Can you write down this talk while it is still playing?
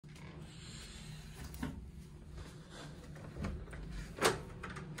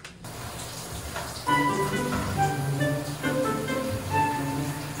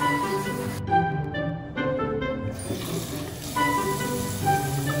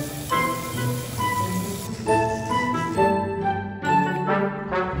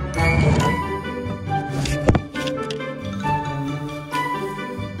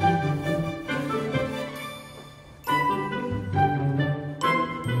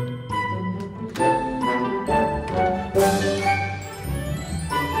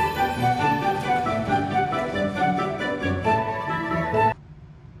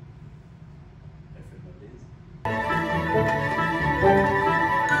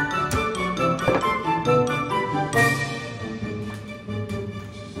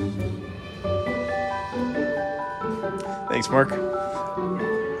Mark? I'm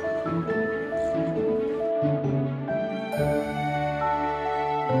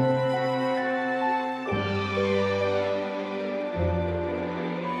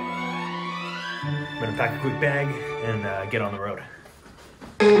gonna pack a quick bag and get on the road.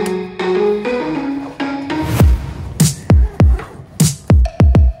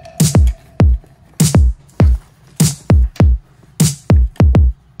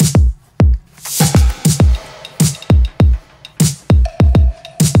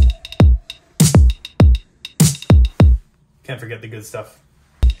 Can't forget the good stuff.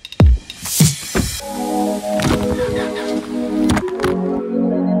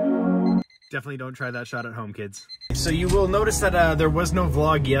 Definitely don't try that shot at home, kids. So you will notice that there was no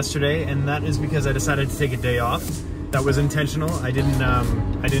vlog yesterday, and that is because I decided to take a day off. That was intentional. I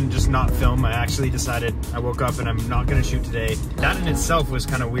didn't just not film. I actually decided, I woke up and I'm not gonna shoot today. That in itself was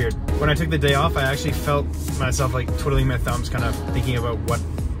kind of weird. When I took the day off, I actually felt myself like twiddling my thumbs, kind of thinking about what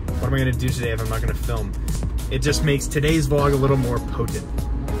am I gonna do today if I'm not gonna film. It just makes today's vlog a little more potent.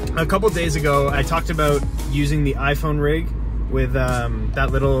 A couple days ago, I talked about using the iPhone rig with that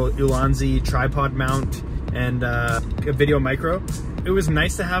little Ulanzi tripod mount and a video micro. It was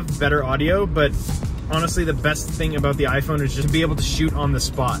nice to have better audio, but honestly, the best thing about the iPhone is just to be able to shoot on the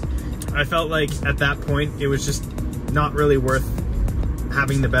spot. I felt like at that point, it was just not really worth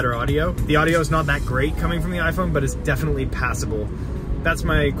having the better audio. The audio is not that great coming from the iPhone, but it's definitely passable. That's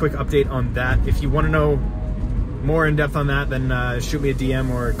my quick update on that. If you want to know more in depth on that, then shoot me a DM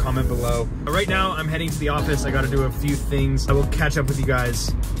or comment below. But right now, I'm heading to the office. I got to do a few things. I will catch up with you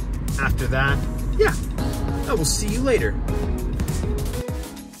guys after that. Yeah, I will see you later.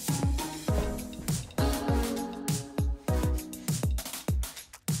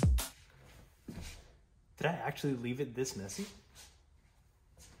 Did I actually leave it this messy?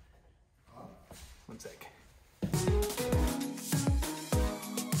 One sec.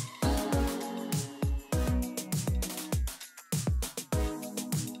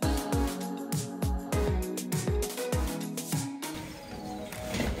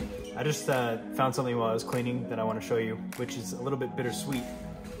 I just found something while I was cleaning that I want to show you, which is a little bit bittersweet.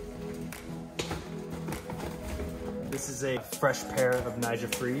 This is a fresh pair of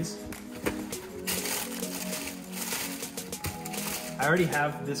Nyjah Frees. I already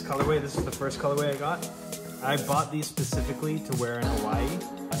have this colorway. This is the first colorway I got. I bought these specifically to wear in Hawaii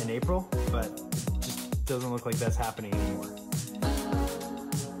in April, but it just doesn't look like that's happening anymore.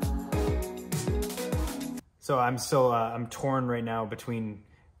 So I'm torn right now between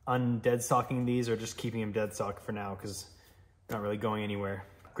undead stocking these or just keeping them dead stock for now because not really going anywhere.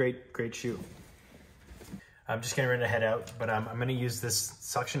 Great shoe. I'm just getting ready to head out, but I'm gonna use this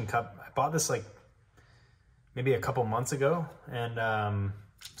suction cup. I bought this like maybe a couple months ago, and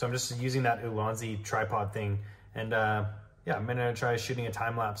so I'm just using that Ulanzi tripod thing, and yeah, I'm gonna try shooting a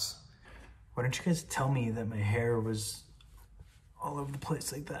time lapse. Why don't you guys tell me that my hair was all over the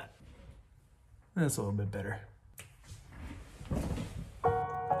place like that? That's a little bit better.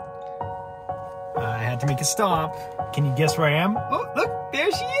 I had to make a stop. Can you guess where I am? Oh, look, there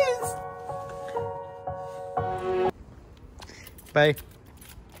she is. Bye.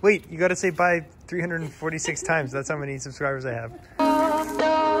 Wait, you gotta say bye 346 times. That's how many subscribers I have.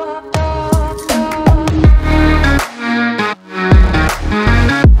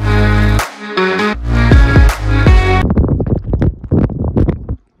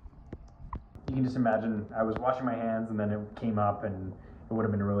 You can just imagine I was washing my hands and then it came up and it would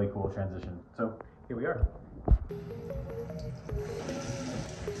have been a really cool transition. So here we are.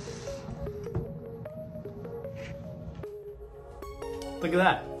 Look at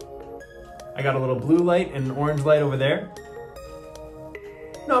that. I got a little blue light and an orange light over there.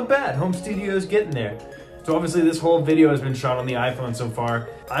 Not bad, home studio's getting there. So obviously this whole video has been shot on the iPhone so far.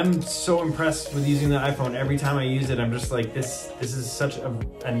 I'm so impressed with using the iPhone. Every time I use it, I'm just like, this is such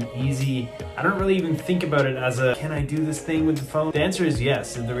an easy, I don't really even think about it as a, can I do this thing with the phone? The answer is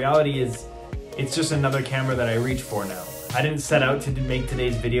yes, and the reality is, it's just another camera that I reach for now. I didn't set out to make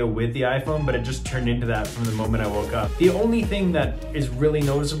today's video with the iPhone, but it just turned into that from the moment I woke up. The only thing that is really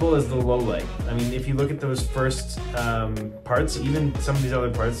noticeable is the low light. I mean, if you look at those first parts, even some of these other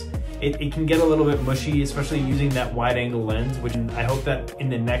parts, it can get a little bit mushy, especially using that wide angle lens, which I hope that in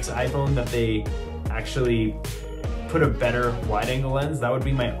the next iPhone that they actually put a better wide angle lens. That would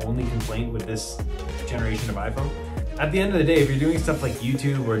be my only complaint with this generation of iPhone. At the end of the day, if you're doing stuff like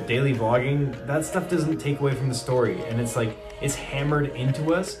YouTube or daily vlogging, that stuff doesn't take away from the story. And it's like, it's hammered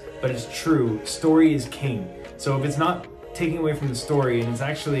into us, but it's true, story is king. So if it's not taking away from the story and it's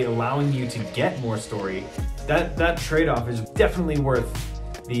actually allowing you to get more story, that trade-off is definitely worth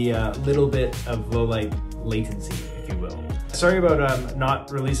the little bit of low light latency, if you will. Sorry about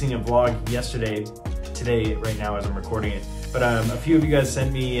not releasing a vlog today, right now as I'm recording it. But a few of you guys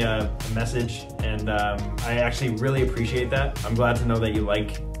sent me a message, and I actually really appreciate that. I'm glad to know that you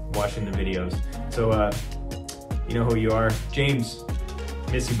like watching the videos. So you know who you are. James,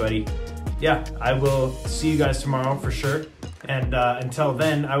 miss you, buddy. Yeah, I will see you guys tomorrow for sure. And until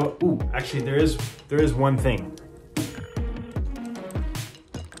then, I will. Ooh, actually, there is one thing.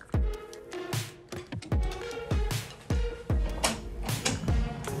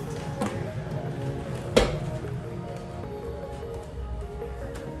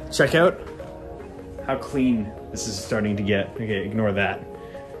 Check out how clean this is starting to get. Okay, ignore that.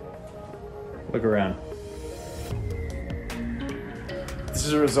 Look around. This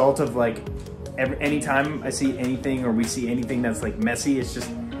is a result of like, anytime I see anything or we see anything that's like messy,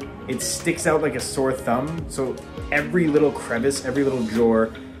 it sticks out like a sore thumb. So every little crevice, every little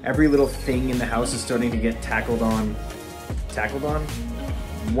drawer, every little thing in the house is starting to get tackled on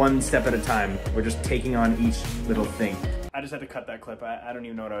one step at a time. We're just taking on each little thing. I just had to cut that clip. I don't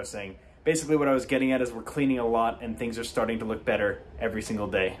even know what I was saying. Basically what I was getting at is we're cleaning a lot and things are starting to look better every single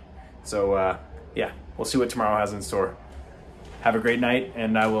day. So yeah, we'll see what tomorrow has in store. Have a great night,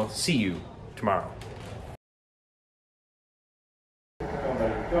 and I will see you tomorrow. Go on,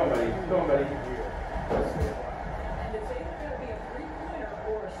 buddy. Go on, buddy. Go on, buddy. And it's either going to be a three-pointer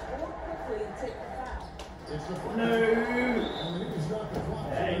or a score quickly and take the foul. No!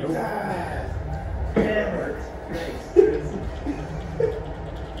 Hey. Hammered. So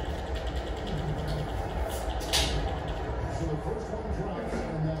the first one drops,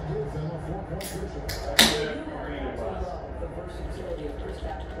 and that gives them a 4-point cushion. The versatility of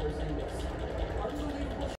Kristaps Porzingis. Unbelievable.